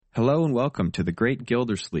Hello and welcome to The Great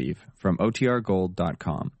Gildersleeve from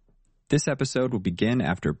OTRGold.com. This episode will begin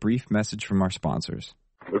after a brief message from our sponsors.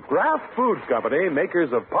 The Kraft Foods Company, makers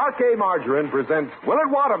of Parquet Margarine, presents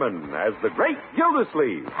Willard Waterman as The Great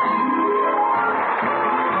Gildersleeve.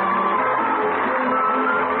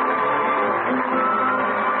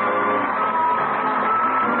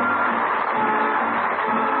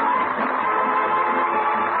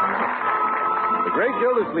 The Great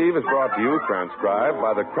Gildersleeve is brought to you, transcribed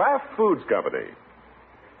by the Kraft Foods Company.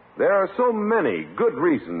 There are so many good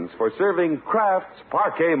reasons for serving Kraft's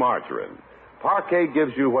Parquet Margarine. Parquet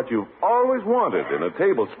gives you what you've always wanted in a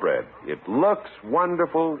table spread. It looks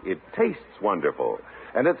wonderful, it tastes wonderful,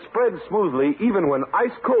 and it spreads smoothly even when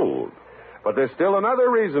ice cold. But there's still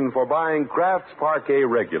another reason for buying Kraft's Parquet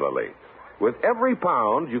regularly. With every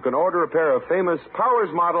pound, you can order a pair of famous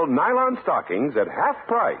Powers model nylon stockings at half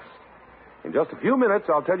price. In just a few minutes,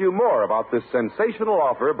 I'll tell you more about this sensational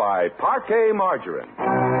offer by Parquet Margarine.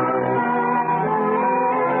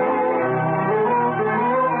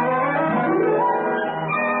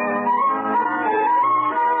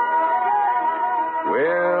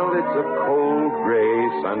 Well, it's a cold, gray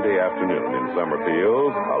Sunday afternoon in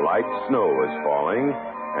Summerfield. A light snow is falling,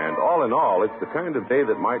 and all in all, it's the kind of day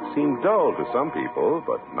that might seem dull to some people,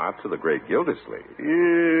 but not to the Great Gildersleeve.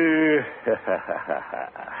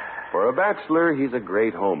 For a bachelor, he's a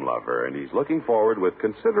great home lover, and he's looking forward with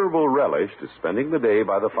considerable relish to spending the day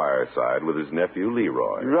by the fireside with his nephew,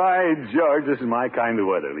 Leroy. Right, George. This is my kind of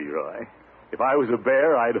weather, Leroy. If I was a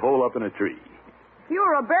bear, I'd hole up in a tree. If you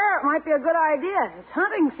were a bear, it might be a good idea. It's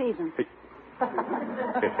hunting season.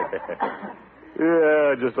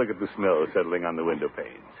 Yeah, just look at the snow settling on the window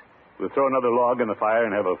panes. We'll throw another log in the fire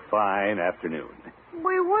and have a fine afternoon.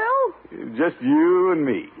 We will? Just you and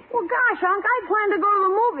me. Well, gosh, Unc, I plan to go to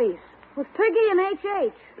the movies with Piggy and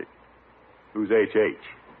H.H. Who's H.H.?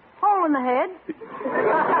 Hole in the head.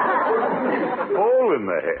 Hole in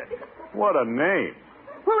the head? What a name.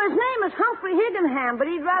 Well, his name is Humphrey Higginham, but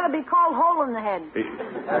he'd rather be called Hole in the Head.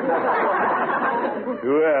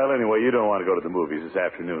 Well, anyway, you don't want to go to the movies this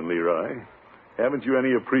afternoon, Leroy. Haven't you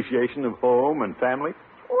any appreciation of home and family?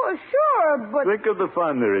 Well, sure, but... Think of the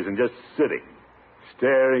fun there is in just sitting,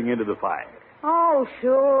 staring into the fire. Oh,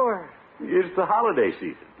 sure. It's the holiday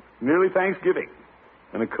season, nearly Thanksgiving.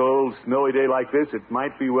 On a cold, snowy day like this, it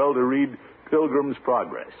might be well to read Pilgrim's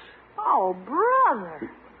Progress. Oh, brother.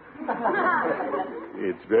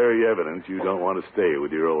 It's very evident you don't want to stay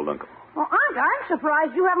with your old uncle. Well, Unc, I'm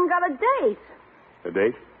surprised you haven't got a date. A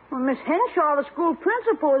date? Well, Miss Henshaw, the school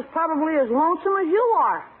principal, is probably as lonesome as you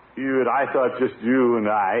are. I thought just you and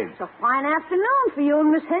I. It's a fine afternoon for you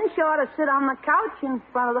and Miss Henshaw to sit on the couch in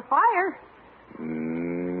front of the fire.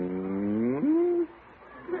 Mm.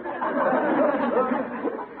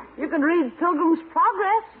 You can read Pilgrim's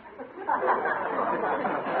Progress.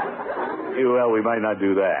 Well, we might not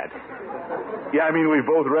do that. Yeah, I mean, we've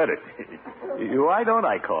both read it. Why don't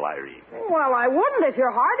I call Irene? Well, I wouldn't if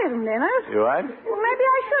your heart isn't in it. What? Well, maybe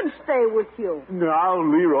I should stay with you. No,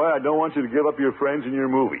 Leroy, I don't want you to give up your friends and your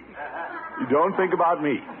movie. You don't think about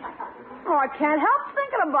me. Oh, I can't help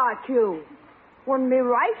thinking about you. Wouldn't be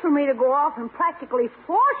right for me to go off and practically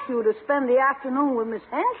force you to spend the afternoon with Miss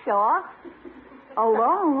Henshaw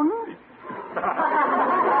alone.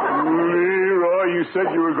 Leroy, you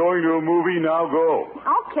said you were going to a movie. Now go.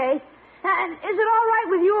 Okay. And is it all right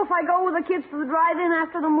with you if I go with the kids to the drive-in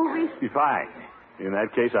after the movies? Fine. In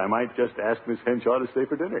that case, I might just ask Miss Henshaw to stay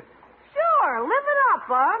for dinner. Sure. Live it up,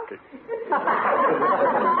 Unc.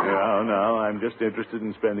 No, I'm just interested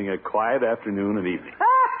in spending a quiet afternoon and evening.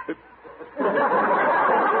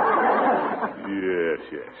 Yes.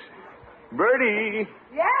 Bertie.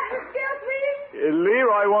 Yes, excuse me?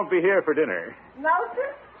 Leroy won't be here for dinner. No,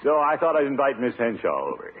 sir? So I thought I'd invite Miss Henshaw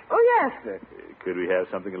over. Oh, yes, sir. Could we have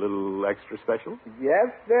something a little extra special?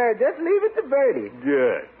 Yes, sir. Just leave it to Bertie.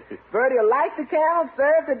 Good. Bertie will light the candle,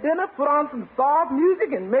 serve the dinner, put on some soft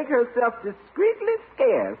music, and make herself discreetly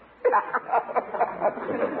scarce.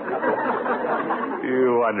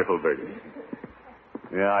 You're wonderful, Bertie.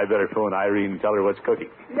 Yeah, I better phone Irene and tell her what's cooking.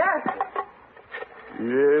 Yes.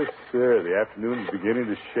 Yes, sir. The afternoon is beginning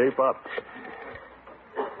to shape up.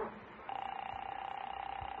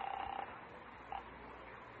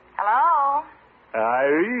 Hello?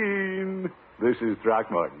 Irene, this is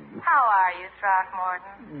Throckmorton. How are you,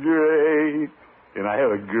 Throckmorton? Great. And I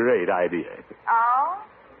have a great idea. Oh?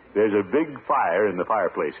 There's a big fire in the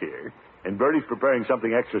fireplace here, and Bertie's preparing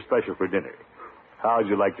something extra special for dinner. How'd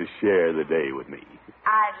you like to share the day with me?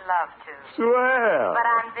 I'd love to. Swell. But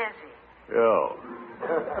I'm busy. Oh.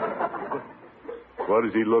 What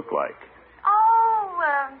does he look like?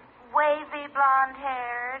 Oh, wavy blonde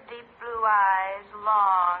hair, blue eyes,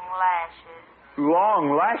 long lashes.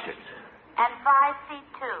 Long lashes. And 5 feet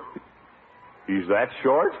 2. He's that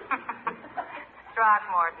short?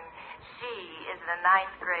 Throckmorton, she is the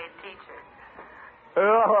 9th grade teacher.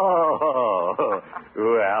 Oh,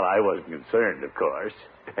 well, I wasn't concerned, of course.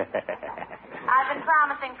 I've been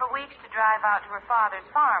promising for weeks to drive out to her father's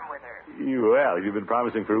farm with her. Well, you've been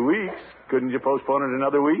promising for weeks. Couldn't you postpone it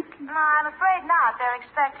another week? No, I'm afraid not. They're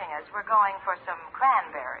expecting us. We're going for some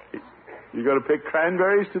cranberries. You going to pick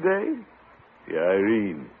cranberries today? Yeah,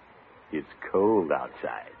 Irene, it's cold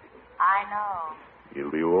outside. I know.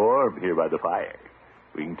 It'll be warm here by the fire.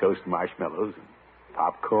 We can toast marshmallows and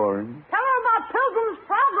popcorn. Tell her about Pilgrim's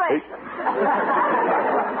Progress.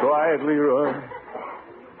 Quiet, Leroy.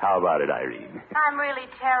 How about it, Irene? I'm really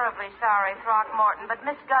terribly sorry, Throckmorton, but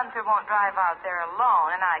Miss Gunther won't drive out there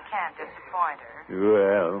alone, and I can't disappoint her.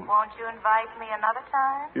 Well. Won't you invite me another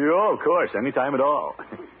time? Oh, of course, any time at all.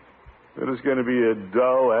 But it's going to be a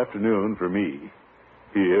dull afternoon for me.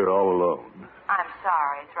 Here, all alone. I'm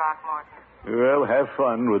sorry, Throckmorton. Well, have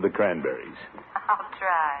fun with the cranberries. I'll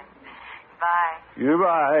try. Bye.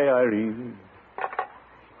 Goodbye, Irene.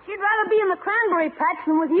 She'd rather be in the cranberry patch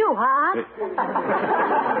than with you, huh?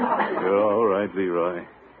 All right, Leroy.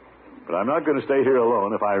 But I'm not going to stay here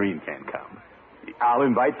alone if Irene can't come. I'll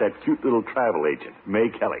invite that cute little travel agent, May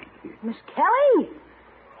Kelly. Miss Kelly?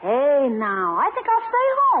 Hey, now, I think I'll stay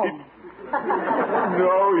home.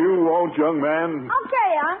 No, you won't, young man.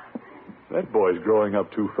 Okay, huh? That boy's growing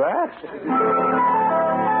up too fast.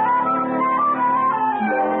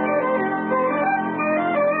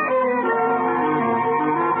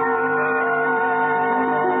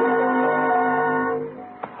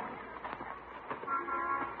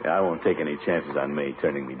 I won't take any chances on May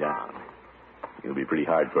turning me down. It'll be pretty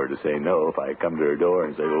hard for her to say no if I come to her door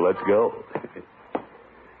and say, well, let's go.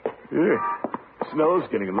 Snow's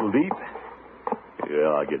getting a little deep. Yeah,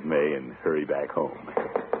 I'll get May and hurry back home.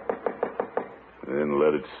 Then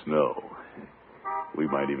let it snow. We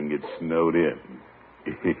might even get snowed in.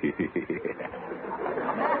 I'll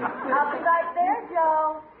be right there,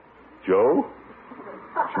 Joe. Joe?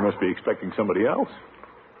 She must be expecting somebody else.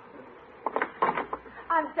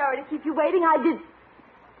 I'm sorry to keep you waiting. I did...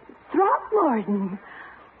 Throckmorton.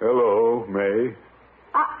 Hello, May.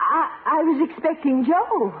 I was expecting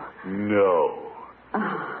Joe. No.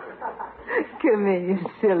 Oh. Come in, you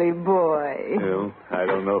silly boy. Well, I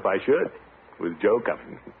don't know if I should, with Joe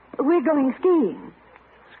coming. We're going skiing.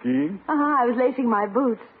 Skiing? I was lacing my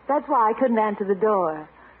boots. That's why I couldn't answer the door.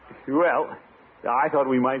 Well, I thought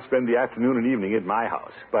we might spend the afternoon and evening at my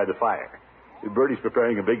house, by the fire. Bertie's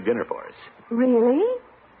preparing a big dinner for us. Really?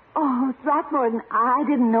 Oh, Throckmorton, I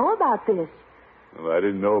didn't know about this. Well, I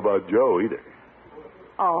didn't know about Joe either.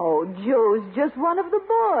 Oh, Joe's just one of the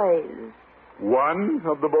boys. One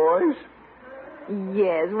of the boys?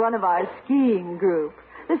 Yes, one of our skiing group.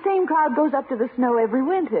 The same crowd goes up to the snow every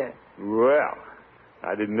winter. Well,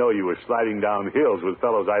 I didn't know you were sliding down hills with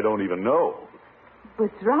fellows I don't even know.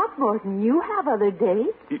 But, Throckmorton, you have other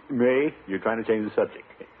dates. May, you're trying to change the subject.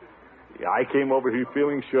 I came over here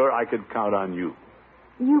feeling sure I could count on you.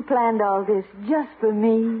 You planned all this just for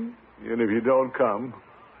me. And if you don't come,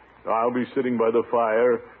 I'll be sitting by the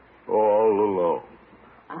fire all alone.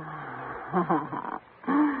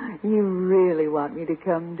 You really want me to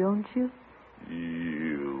come, don't you?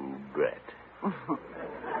 You bet.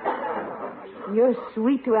 You're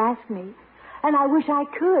sweet to ask me, and I wish I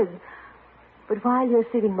could. But while you're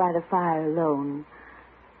sitting by the fire alone,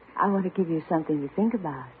 I want to give you something to think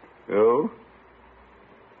about. Oh?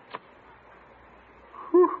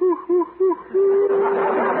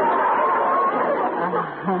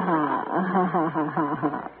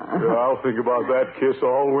 I'll think about that kiss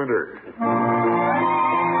all winter.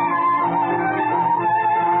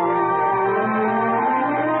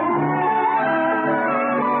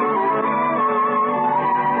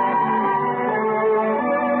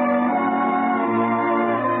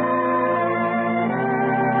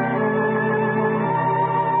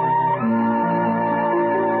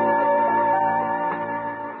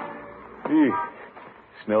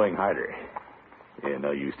 Snowing harder. Yeah,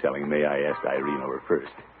 no use telling May I asked Irene over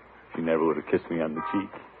first. She never would have kissed me on the cheek.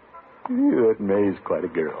 That May's quite a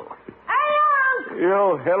girl. Hey,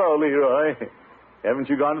 Hello, Leroy. Haven't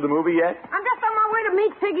you gone to the movie yet? I'm just on my way to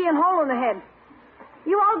meet Piggy and Hole in the Head.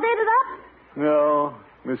 You all dated up? No,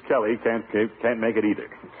 Miss Kelly can't make it either.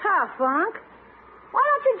 Tough, Unc. Why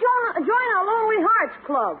don't you join our Lonely Hearts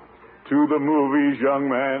Club? To the movies, young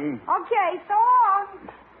man. Okay, so long.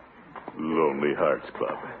 Lonely Hearts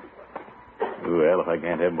Club. Well, if I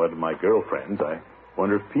can't have one of my girlfriends, I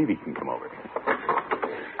wonder if Peavey can come over.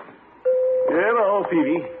 Hello,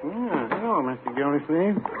 Peavey. Hello, Mr.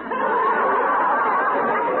 Gildersleeve.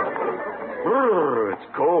 It's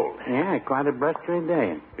cold. Yeah, quite a blustery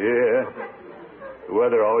day. Yeah. The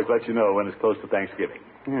weather always lets you know when it's close to Thanksgiving.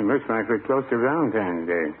 Yeah, it looks like we're close to Valentine's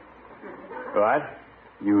Day. What?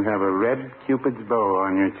 You have a red Cupid's bow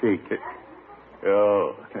on your cheek.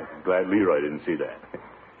 Oh, glad Leroy didn't see that.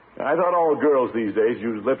 I thought all girls these days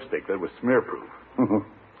used lipstick that was smear-proof.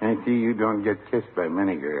 I see you don't get kissed by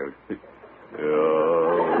many girls.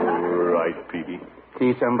 Oh, right, Peavey.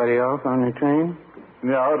 See somebody else on the train?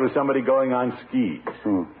 No, it was somebody going on skis.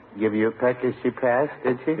 Give you a peck as she passed,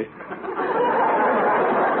 did she?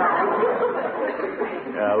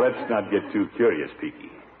 Now, let's not get too curious, Peavey.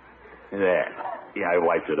 There. Yeah, I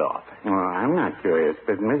wiped it off. Well, I'm not curious,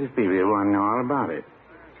 but Mrs. Peavey will want to know all about it.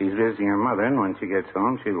 She's visiting her mother, and when she gets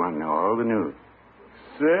home, she'll want to know all the news.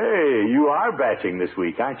 Say, you are batching this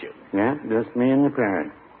week, aren't you? Yeah, just me and the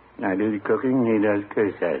parrot. I do the cooking, he does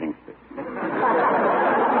criticizing.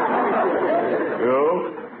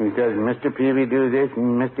 Oh? He says, Mr. Peavey do this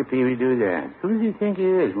and Mr. Peavey do that. Who does he think he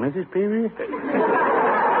is, Mrs. Peavey?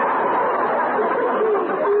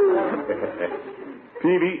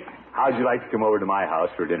 Peavey, how'd you like to come over to my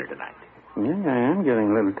house for dinner tonight? Yeah, I am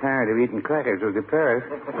getting a little tired of eating crackers with the parrot.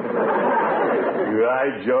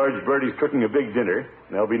 Right, George. Bertie's cooking a big dinner.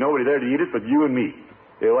 There'll be nobody there to eat it but you and me.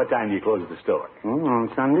 What time do you close the store? On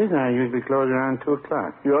Sundays, I usually close around 2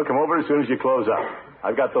 o'clock. You'll come over as soon as you close up.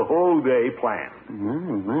 I've got the whole day planned.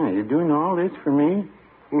 My, you're doing all this for me?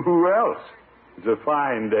 Who else? It's a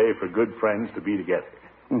fine day for good friends to be together.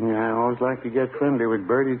 Yeah, I always like to get friendly with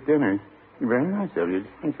Bertie's dinners. Very nice of you to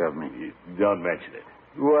think of me. You don't mention it.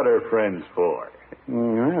 What are friends for?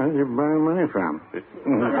 Well, you're borrowing money from.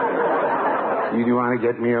 You do want to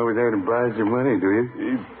get me over there to borrow some money, do you?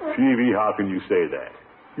 Peavey, how can you say that?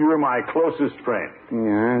 You're my closest friend.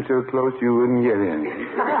 Yeah, so close you wouldn't get in.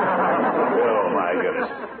 Oh, my goodness.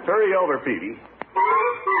 Hurry over, Peavey.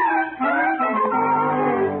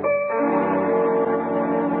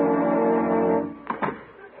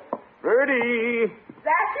 Bertie!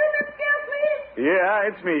 That you, Miss Gilsleeve? Yeah,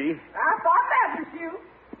 it's me. I thought that was you.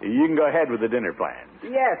 You can go ahead with the dinner plans.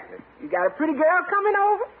 Yes, sir. You got a pretty girl coming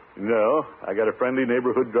over? No, I got a friendly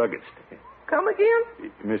neighborhood druggist. Come again?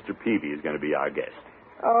 Mr. Peavey is going to be our guest.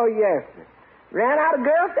 Oh, yes, sir. Ran out of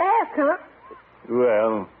girls to ask, huh?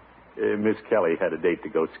 Well, Miss Kelly had a date to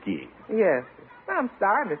go skiing. Yes, sir. I'm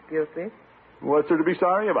sorry, Miss Gilsleeve. What's there to be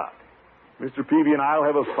sorry about? Mr. Peavey and I'll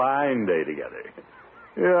have a fine day together.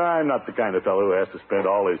 Yeah, I'm not the kind of fellow who has to spend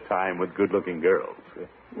all his time with good-looking girls.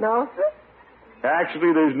 No, sir?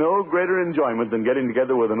 Actually, there's no greater enjoyment than getting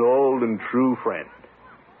together with an old and true friend.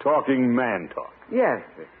 Talking man talk. Yes,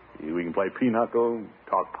 sir. We can play pinochle,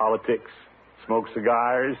 talk politics, smoke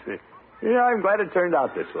cigars. Yeah, I'm glad it turned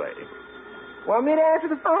out this way. Want me to answer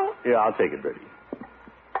the phone? Yeah, I'll take it, Bertie.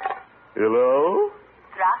 Hello?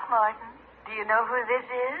 Throckmorton, do you know who this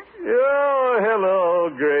is? Oh, hello,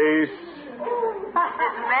 Grace. This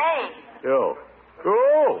is May. Oh.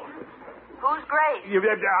 Who's Grace?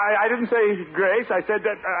 I didn't say Grace. I said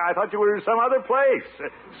that I thought you were some other place.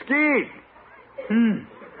 Skiing.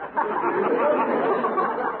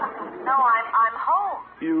 No, I'm home.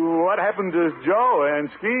 What happened to Joe and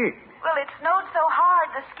skiing? Well, it snowed so hard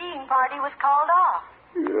the skiing party was called off.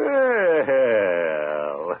 Well.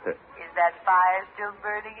 Is that fire still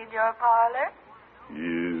burning in your parlor?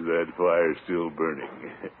 Is that fire still burning?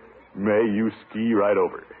 May you ski right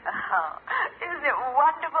over. Oh, isn't it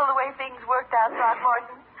wonderful the way things worked out,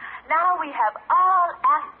 Throckmorton? Now we have all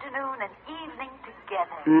afternoon and evening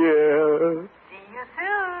together. Yeah. See you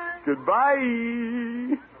soon.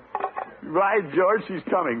 Goodbye. Right, George, she's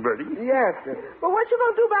coming, Bertie. Yes, sir. But what you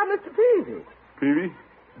going to do about Mr. Peavey? Peavey?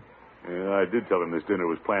 Yeah, I did tell him this dinner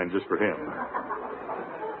was planned just for him.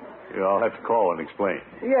 Yeah, I'll have to call and explain.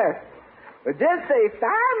 Yes. But just say,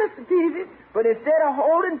 sorry, Mr. Peavey, but instead of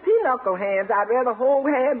holding pinochle hands, I'd rather hold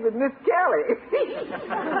hands with Miss Kelly.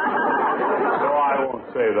 No, I won't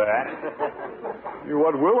say that.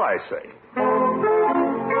 What will I say?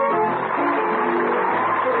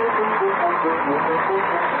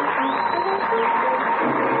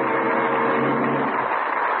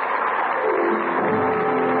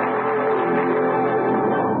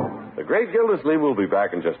 The Great Gildersleeve will be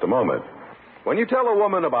back in just a moment. When you tell a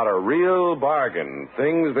woman about a real bargain,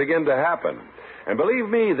 things begin to happen. And believe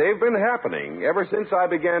me, they've been happening ever since I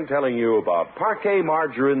began telling you about Parquet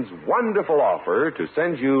Margarine's wonderful offer to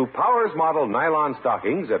send you Powers Model nylon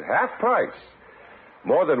stockings at half price.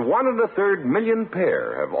 More than 1.25 million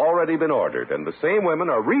pair have already been ordered, and the same women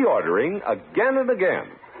are reordering again and again.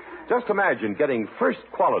 Just imagine getting first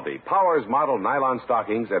quality Powers Model nylon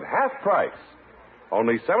stockings at half price.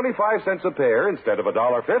 only 75 cents a pair instead of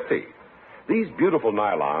 $1.50. These beautiful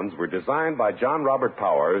nylons were designed by John Robert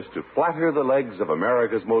Powers to flatter the legs of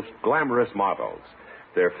America's most glamorous models.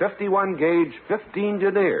 They're 51-gauge 15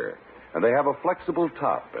 denier, and they have a flexible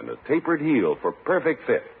top and a tapered heel for perfect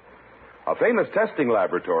fit. A famous testing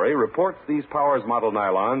laboratory reports these Powers model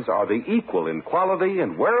nylons are the equal in quality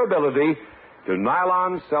and wearability to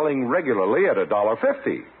nylons selling regularly at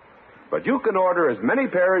 $1.50. But you can order as many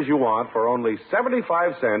pairs as you want for only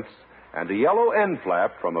 75 cents and a yellow end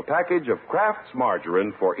flap from a package of Kraft's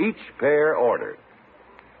margarine for each pair ordered.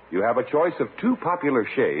 You have a choice of 2 popular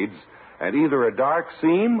shades and either a dark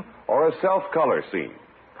seam or a self-color seam.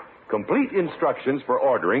 Complete instructions for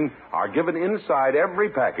ordering are given inside every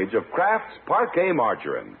package of Kraft's Parquet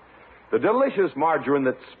margarine, the delicious margarine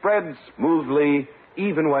that spreads smoothly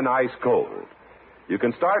even when ice cold. You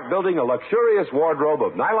can start building a luxurious wardrobe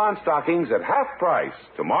of nylon stockings at half price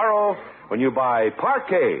tomorrow when you buy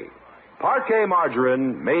Parquet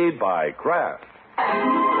margarine made by Kraft.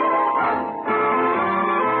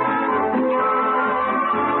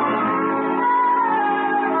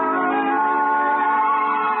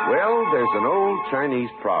 Well, there's an old Chinese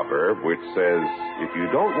proverb which says, if you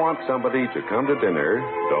don't want somebody to come to dinner,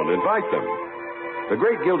 don't invite them. The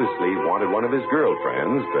great Gildersleeve wanted one of his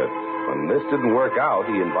girlfriends, but when this didn't work out,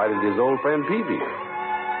 he invited his old friend Peavey.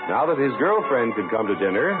 Now that his girlfriend could come to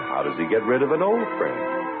dinner, how does he get rid of an old friend?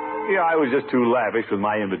 Yeah, I was just too lavish with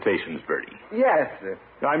my invitations, Bertie. Yes, sir.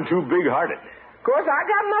 I'm too big-hearted. Of course, I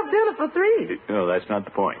got enough dinner for 3. No, that's not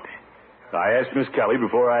the point. I asked Miss Kelly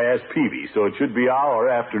before I asked Peavey, so it should be our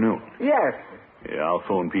afternoon. Yes, sir. Yeah, I'll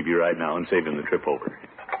phone Peavey right now and save him the trip over.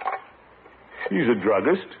 He's a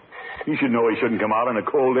druggist. He should know he shouldn't come out on a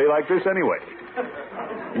cold day like this anyway.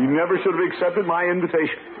 He never should have accepted my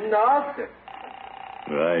invitation. No, sir.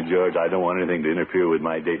 Right, George, I don't want anything to interfere with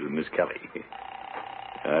my date with Miss Kelly.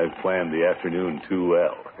 I've planned the afternoon too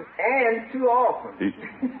well. And too often.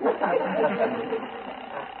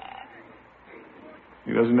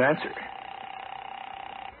 He doesn't answer.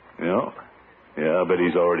 No? Yeah, but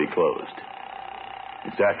he's already closed.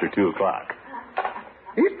 It's after 2 o'clock.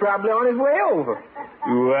 He's probably on his way over.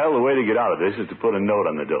 Well, the way to get out of this is to put a note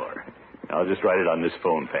on the door. I'll just write it on this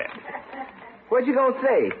phone pad. What you gonna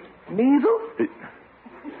say? Measles?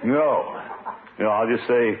 No, I'll just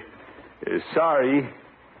say, sorry,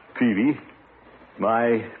 Peavey.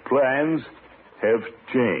 My plans have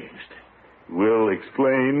changed. We'll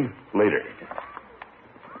explain later.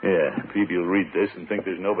 Yeah, Peavey will read this and think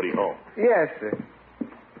there's nobody home. Yes, sir.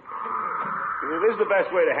 This is the best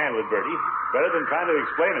way to handle it, Bertie. Better than trying to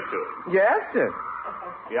explain it to him. Yes, sir.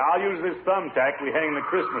 Yeah, I'll use this thumbtack we hang the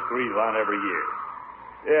Christmas wreath on every year.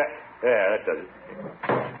 Yeah, that does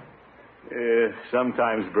it.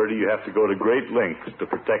 Sometimes, Bertie, you have to go to great lengths to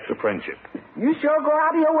protect a friendship. You sure go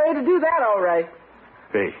out of your way to do that, all right.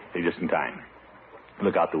 Hey, just in time.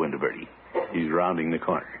 Look out the window, Bertie. He's rounding the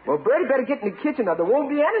corner. Well, Bertie better get in the kitchen or there won't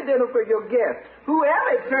be any dinner for your guests,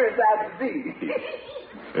 whoever it turns out to be.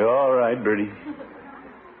 All right, Bertie.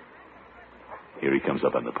 Here he comes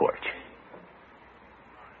up on the porch.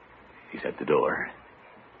 He's at the door.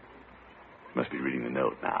 Must be reading the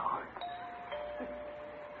note now.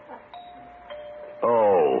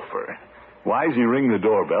 Oh, why is he ringing the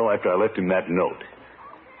doorbell after I left him that note?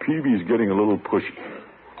 Peavey's getting a little pushy.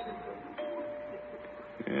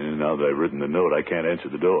 And now that I've written the note, I can't answer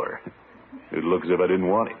the door. It looks as if I didn't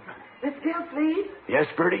want him. Miss Gilsleeve? Yes,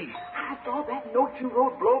 Bertie? I saw that note you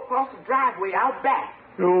wrote blow across the driveway out back.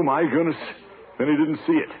 Oh, my goodness. Then he didn't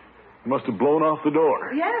see it. It must have blown off the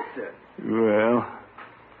door. Yes, sir. Well,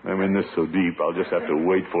 I'm in this so deep, I'll just have to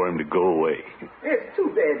wait for him to go away. It's too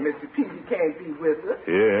bad Mr. Peavey can't be with us.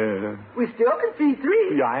 Yeah. We still can see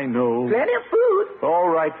 3. Yeah, I know. Plenty of food. All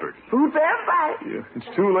right, Bertie. Food for everybody. Yeah,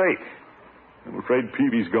 it's too late. I'm afraid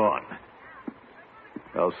Peavey's gone.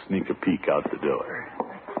 I'll sneak a peek out the door.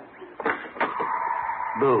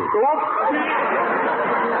 Boo.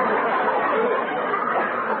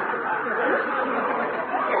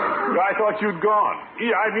 I thought you'd gone.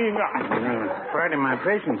 Yeah, I mean... Part of my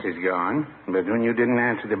patience is gone, but when you didn't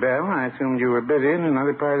answer the bell, I assumed you were busy in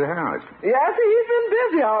another part of the house. Yes, sir, he's been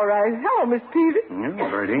busy, all right. Hello, Miss Peavey.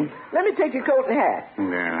 Bertie. Let me take your coat and hat.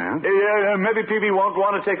 Yeah. Maybe Peavey won't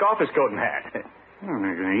want to take off his coat and hat. I'm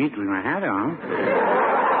not going to eat with my hat on.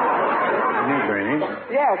 Hey, Bertie.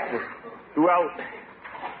 Yes, sir. Well,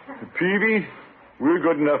 Peavey, we're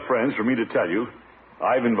good enough friends for me to tell you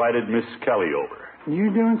I've invited Miss Kelly over.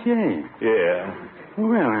 You don't say? Yeah.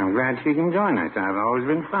 Well, I'm glad she can join us. I've always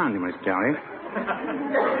been fond of Miss Kelly.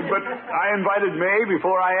 But I invited May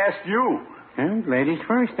before I asked you. And ladies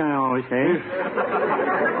first, I always say.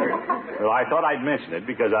 Well, I thought I'd mention it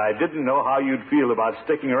because I didn't know how you'd feel about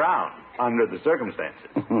sticking around under the circumstances.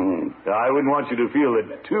 I wouldn't want you to feel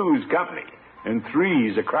that two's company and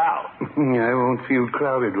three's a crowd. I won't feel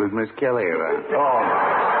crowded with Miss Kelly around.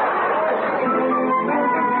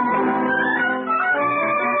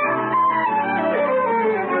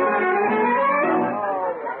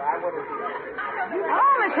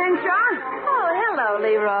 Miss Henshaw. Oh, hello,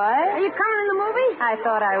 Leroy. Are you coming in the movie? I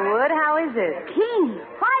thought I would. How is it? Keen.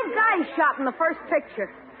 5 guys shot in the first picture.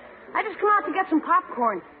 I just come out to get some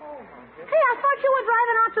popcorn. Hey, I thought you were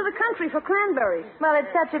driving out to the country for cranberries. Well,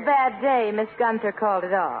 it's such a bad day, Miss Gunther called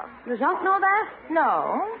it off. Does Unc know that?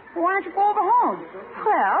 No. Well, why don't you go over home?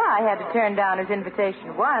 Well, I had to turn down his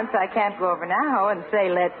invitation once. I can't go over now and say,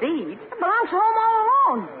 let's eat. But Unc's home all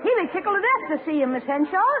alone. He'd be tickled to death to see you, Miss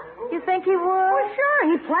Henshaw. You think he would? Well, sure.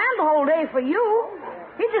 He planned the whole day for you.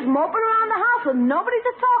 He's just moping around the house with nobody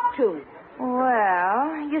to talk to.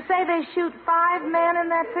 Well, you say they shoot 5 men in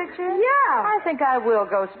that picture? Yeah. I think I will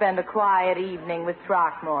go spend a quiet evening with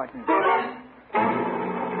Throckmorton.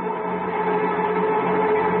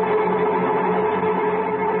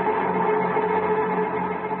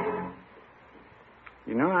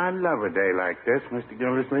 You know, I love a day like this, Mr.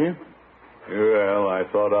 Gildersleeve. Well, I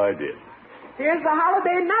thought I did. Here's the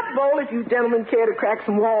holiday nut bowl if you gentlemen care to crack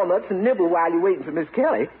some walnuts and nibble while you're waiting for Miss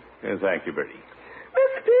Kelly. Thank you, Bertie.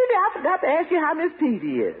 Mr. Peavey, I forgot to ask you how Miss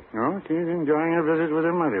Peavey is. Oh, she's enjoying her visit with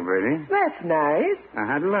her mother, Bertie. That's nice. I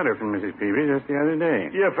had a letter from Mrs. Peavey just the other day.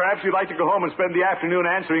 Yeah, perhaps you'd like to go home and spend the afternoon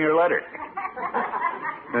answering her letter.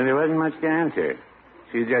 But there wasn't much to answer.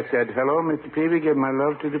 She just said, hello, Mr. Peavey, give my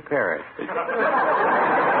love to the parrot.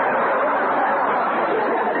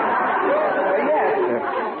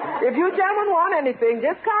 If you gentlemen want anything,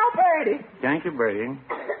 just call Bertie. Thank you, Bertie.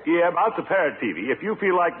 Yeah, about the parrot, Peavey. If you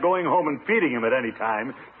feel like going home and feeding him at any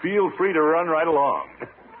time, feel free to run right along.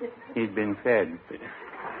 He's been fed.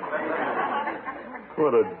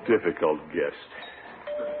 What a difficult guest.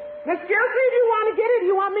 Miss Gildersleeve, you want to get it or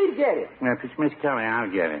you want me to get it? If it's Miss Kelly, I'll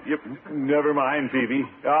get it. Yep. Never mind, Peavey.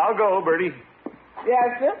 I'll go, Bertie.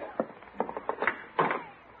 Yes, sir.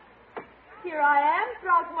 Here I am,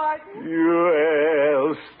 Throckmorton.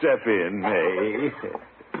 Well, step in, May.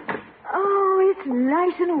 Oh, it's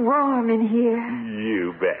nice and warm in here.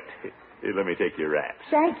 You bet. Here, let me take your wraps.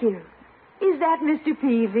 Thank you. Is that Mr.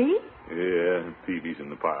 Peavey? Yeah, Peavey's in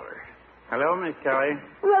the parlor. Hello, Miss Kelly.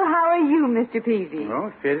 Well, how are you, Mr. Peavey?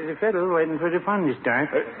 Oh, fit as a fiddle, waiting for the fun to start.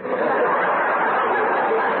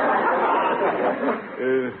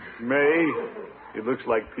 May, it looks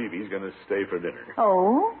like Peavey's going to stay for dinner.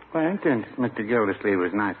 Oh? Well, since Mr. Gildersleeve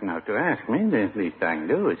was nice enough to ask me, the least I can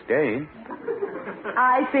do is stay.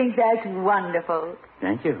 I think that's wonderful.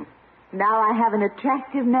 Thank you. Now I have an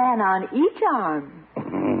attractive man on each arm.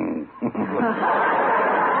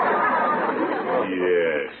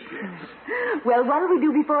 Yes. Well, what'll we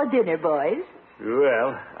do before dinner, boys?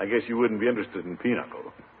 Well, I guess you wouldn't be interested in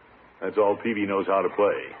pinochle. That's all Peavey knows how to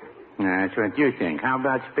play. That's what you think. How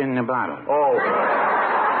about spinning the bottle? Oh.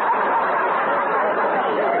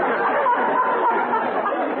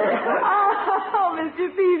 Oh, Mr.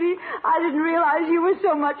 Peavey, I didn't realize you were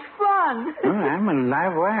so much fun. Oh, I'm a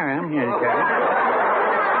live wire. I'm here to tell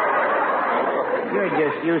you. You're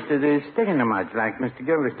just used to the sticking the muds like Mr.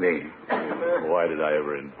 Gildersleeve. Why did I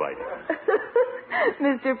ever invite him?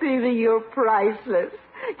 Mr. Peavey, you're priceless.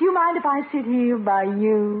 Do you mind if I sit here by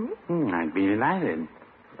you? I'd be delighted.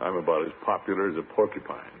 I'm about as popular as a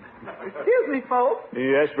porcupine. Excuse me, folks.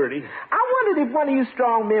 Yes, Bertie? I wondered if one of you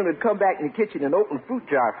strong men would come back in the kitchen and open the fruit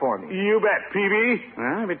jar for me. You bet, Peavey.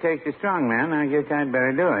 Well, if it takes a strong man, I guess I'd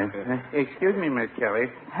better do it. Excuse me, Miss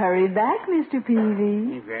Kelly. Hurry back, Mr.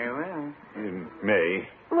 Peavey. Very well. May,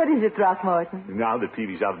 What is it, Throckmorton? now that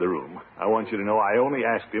Peavey's out of the room, I want you to know I only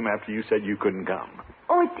asked him after you said you couldn't come.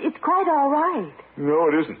 Oh, it's quite all right. No,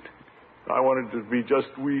 it isn't. I wanted it to be just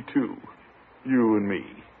we two. You and me.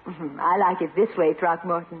 I like it this way,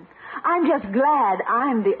 Throckmorton. I'm just glad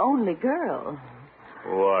I'm the only girl.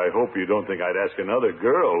 Oh, I hope you don't think I'd ask another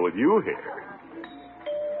girl with you here.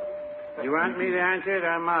 You want me to answer it?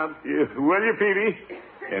 I'm up. Will you, Peavey?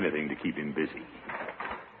 Anything to keep him busy.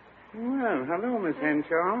 Well, hello, Miss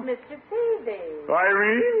Henshaw. Mr. Peavey.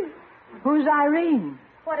 Irene? Who's Irene?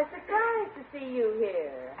 What a surprise to see you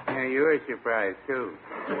here. Yeah, you're surprised, too.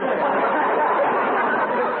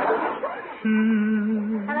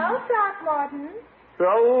 Hello, Throckmorton.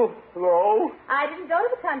 Hello? I didn't go to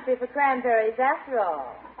the country for cranberries after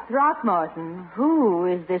all. Throckmorton, who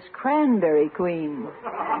is this cranberry queen?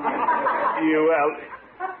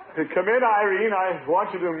 Come in, Irene. I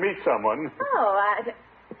want you to meet someone. Oh,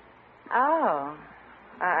 Oh.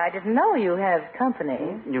 I didn't know you have company.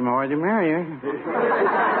 The more the merrier.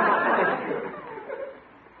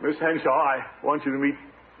 Miss Henshaw, I want you to meet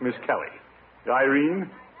Miss Kelly. Irene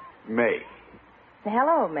May.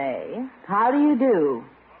 Hello, May. How do you do?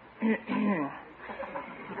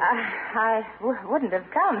 I wouldn't have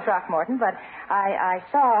come, Throckmorton, but I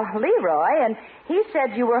saw Leroy, and he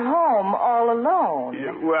said you were home all alone.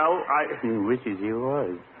 Well, He wishes he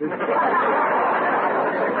was.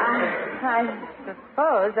 I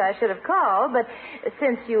suppose I should have called, but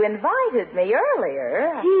since you invited me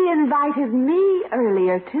earlier... He invited me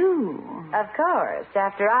earlier, too. Of course.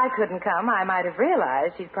 After I couldn't come, I might have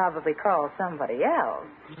realized he'd probably called somebody else.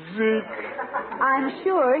 I'm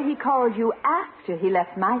sure he called you after he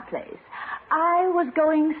left my place. I was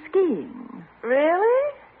going skiing.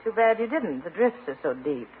 Really? Too bad you didn't. The drifts are so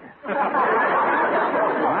deep. Well,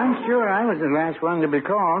 I'm sure I was the last one to be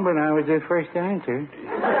called, but I was the first to answer.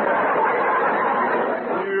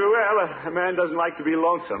 Well, a man doesn't like to be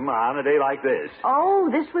lonesome on a day like this. Oh,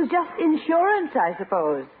 this was just insurance, I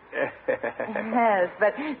suppose. Yes,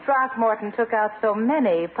 but Throckmorton took out so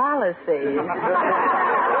many policies.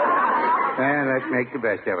 Well, let's make the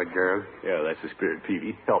best of it, girls. Yeah, that's the spirit,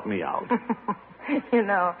 Peavey. Help me out. You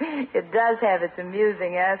know, it does have its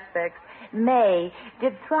amusing aspects. May,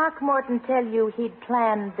 did Throckmorton tell you he'd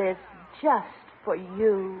planned this just for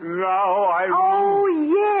you? No, Oh,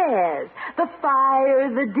 yes. The fire,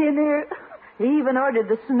 the dinner. He even ordered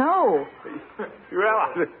the snow.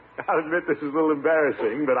 Well, I'll admit this is a little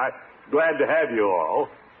embarrassing, but I'm glad to have you all.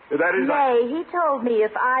 That is... May, he told me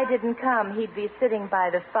if I didn't come, he'd be sitting by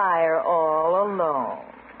the fire all alone.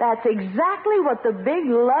 That's exactly what the big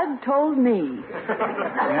lug told me.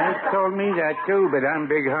 He told me that, too, but I'm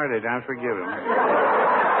big-hearted. I'll forgive him.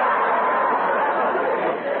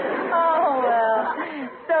 Oh, well,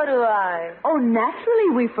 so do I. Oh, naturally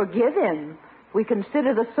we forgive him. We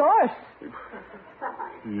consider the source.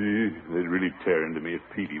 They'd really tear into me if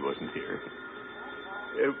Peavey wasn't here.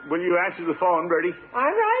 Will you answer the phone, Bertie?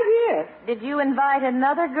 I'm right here. Did you invite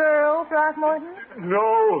another girl, Throckmorton?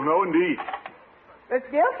 No, indeed. Miss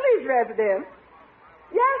Gilfrey's resident.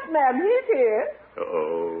 Yes, ma'am, he's here.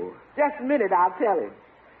 Uh-oh. Just a minute, I'll tell him.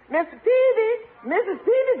 Mr. Peavey, Mrs.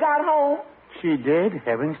 Peavey got home. She did?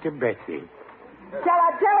 Heavens to Betsy. Shall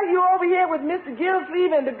I tell her you over here with Mr.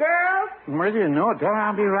 Gilsleeve and the girls? Mother, no, tell her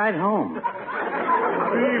I'll be right home.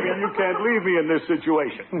 Peavey, you can't leave me in this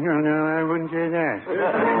situation. No, I wouldn't say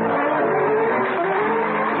that.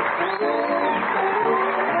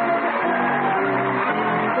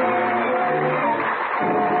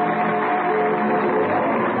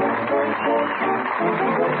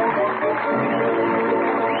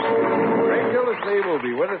 Great Gildersleeve will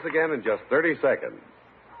be with us again in just 30 seconds.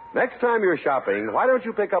 Next time you're shopping, why don't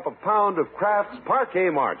you pick up a pound of Kraft's Parquet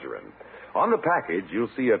margarine? On the package, you'll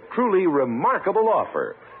see a truly remarkable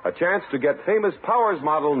offer. A chance to get famous Powers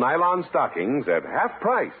model nylon stockings at half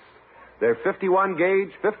price. They're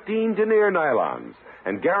 51-gauge, 15-denier nylons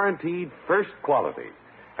and guaranteed first quality.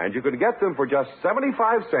 And you can get them for just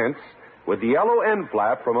 75 cents with the yellow end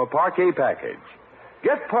flap from a Parquet package.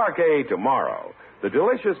 Get Parquet tomorrow, the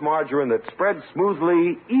delicious margarine that spreads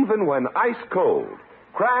smoothly even when ice cold.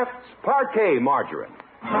 Kraft's Parquet margarine.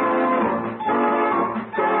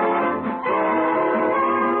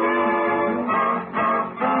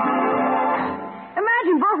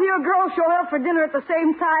 Imagine both of your girls show up for dinner at the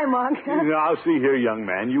same time, Unc. Now, see here, young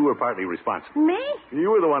man. You were partly responsible. Me? You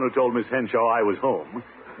were the one who told Miss Henshaw I was home.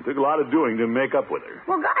 It took a lot of doing to make up with her.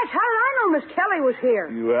 Well, gosh, how did I know Miss Kelly was here?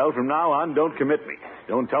 Well, from now on, don't commit me.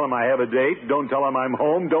 Don't tell him I have a date. Don't tell him I'm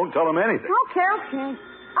home. Don't tell him anything. Okay.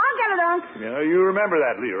 I'll get it, Unc. You remember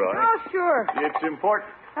that, Leroy. Oh, sure. It's important.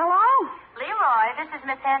 Hello? Leroy, this is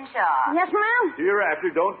Miss Henshaw. Yes, ma'am? Hereafter,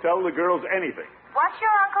 don't tell the girls anything. What's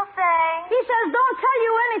your uncle saying? He says don't tell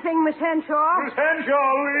you anything, Miss Henshaw. Miss Henshaw,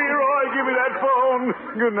 Leroy, give me that phone.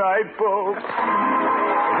 Good night, folks.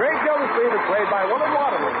 The Great Gildersleeve is played by Willem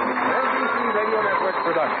Waterman. An NBC Radio Network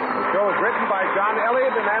production. The show is written by John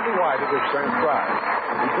Elliott and Andy White. It is transcribed.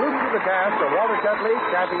 Included in the cast are Walter Tetley,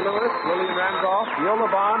 Kathy Lewis, Lillian Randolph, Viola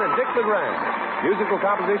Bond, and Dick LeGrand. Musical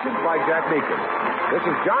compositions by Jack Meakin. This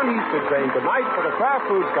is John Easton saying goodnight for the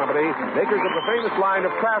Kraft Foods Company, makers of the famous line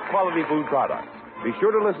of Kraft quality food products. Be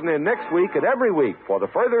sure to listen in next week and every week for the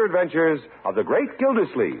further adventures of the Great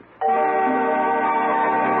Gildersleeve.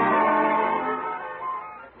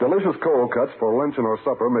 Delicious cold cuts for luncheon or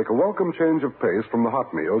supper make a welcome change of pace from the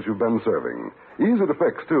hot meals you've been serving. Easy to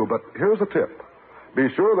fix, too, but here's a tip. Be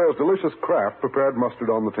sure there's delicious Kraft prepared mustard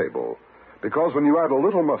on the table. Because when you add a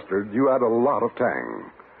little mustard, you add a lot of tang.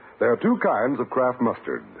 There are two kinds of Kraft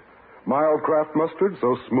mustard. Mild Kraft mustard,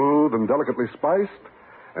 so smooth and delicately spiced,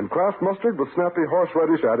 and Kraft mustard with snappy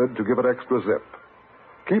horseradish added to give it extra zip.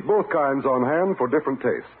 Keep both kinds on hand for different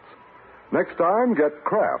tastes. Next time, get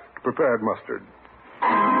Kraft prepared mustard.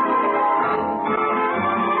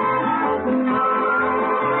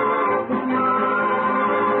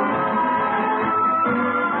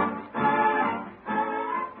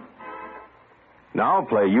 Now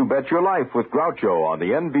play You Bet Your Life with Groucho on the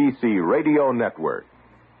NBC Radio Network.